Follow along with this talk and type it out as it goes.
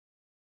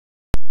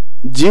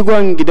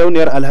Jigon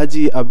gidauniyar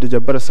Alhaji Abdul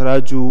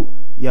Siraju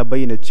ya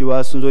bayyana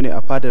cewa sun zo ne a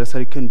fadar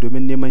sarkin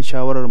domin neman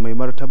shawarar mai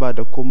martaba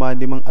da kuma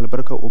neman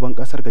albarkar uban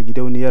kasar ga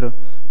gidauniyar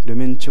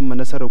domin cimma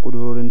nasarar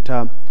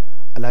kudurorinta.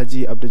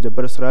 Alhaji Abdul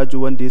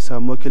Siraju, wanda ya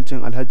samu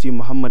wakilcin Alhaji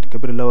Muhammad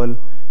Kabir Lawal,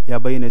 ya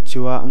bayyana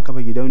cewa an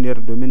kafa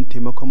gidauniyar domin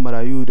taimakon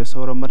marayu da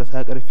sauran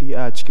marasa karfi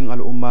a cikin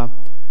al'umma.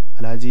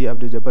 Alhaji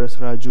Abdul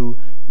Siraju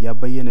ya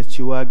bayyana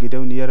cewa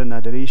gidauniyar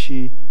na da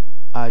reshi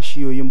a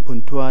shiyoyin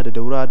Funtuwa da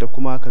Daura da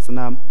kuma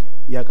Katsina.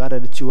 Ya kara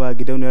da cewa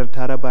gidauniyar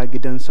ta raba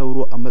gidan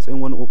sauro a matsayin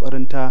wani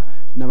kokarinta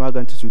na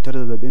magance cutar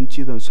zazzabin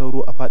cizon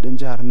sauro a fadin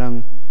jihar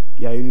nan.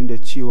 Ya yi nuni da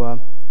cewa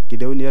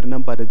gidauniyar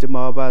nan ba da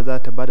jimawa ba za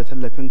ta ba da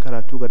tallafin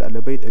karatu ga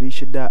ɗalibai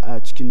 600 a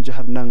cikin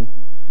jihar nan.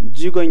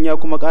 Jigon ya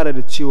kuma kara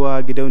da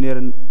cewa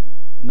gidauniyar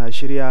na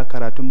shirya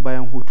karatun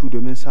bayan hutu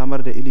domin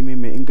samar da ilimi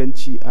mai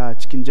inganci a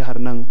cikin jihar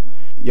nan.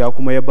 Ya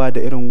kuma ya ba da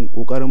irin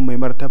kokarin mai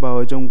martaba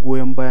wajen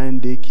goyon bayan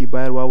da yake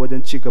bayarwa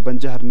wajen ci gaban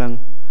jihar nan.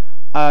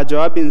 A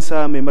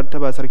jawabinsa, mai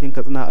martaba sarkin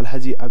Katsina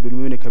Alhaji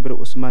Abdulmuminu Kabir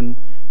Usman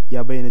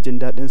ya bayyana jin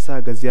daɗin sa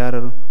ga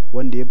ziyarar,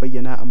 wanda ya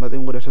bayyana a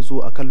matsayin wadda ta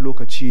zo a kan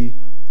lokaci.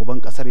 Uban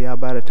ƙasar ya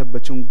bayar da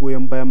tabbacin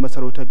goyon bayan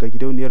masarautar ga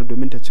gidauniyar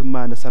domin ta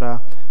cimma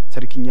nasara.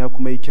 Sarkin ya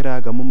kuma yi kira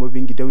ga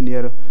mambobin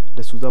gidauniyar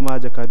da su zama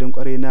jakadun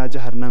ƙwarai na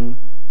jihar nan,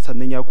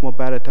 sannan ya kuma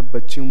bayar da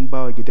tabbacin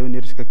bawa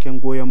gidauniyar cikakken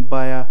goyon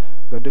baya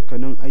ga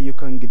dukkanin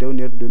ayyukan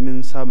gidauniyar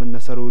domin samun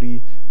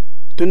nasarori.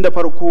 Tun da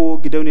farko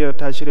gidauniyar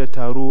ta shirya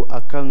taro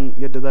akan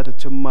yadda za ta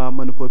cimma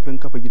manufofin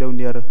kafa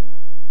gidauniyar.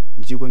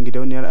 Jigon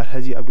gidauniyar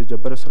Alhaji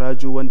Abdul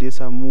Siraju, wanda ya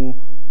samu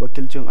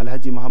wakilcin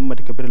Alhaji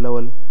Muhammad Kabir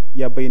Lawal,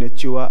 ya bayyana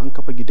cewa an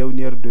kafa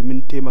gidauniyar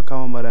domin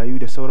taimakawa marayu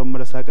da sauran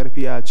marasa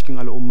karfi a cikin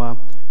al'umma.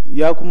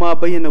 Ya kuma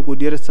bayyana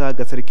godiyarsa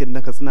ga sarkin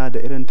na Katsina da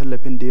irin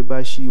tallafin da ya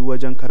bashi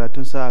wajen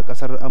karatunsa a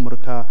ƙasar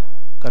Amurka.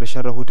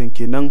 Ƙarshen rahoton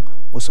kenan.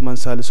 Usman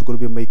Salisu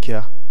Gurbe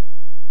Maikiya.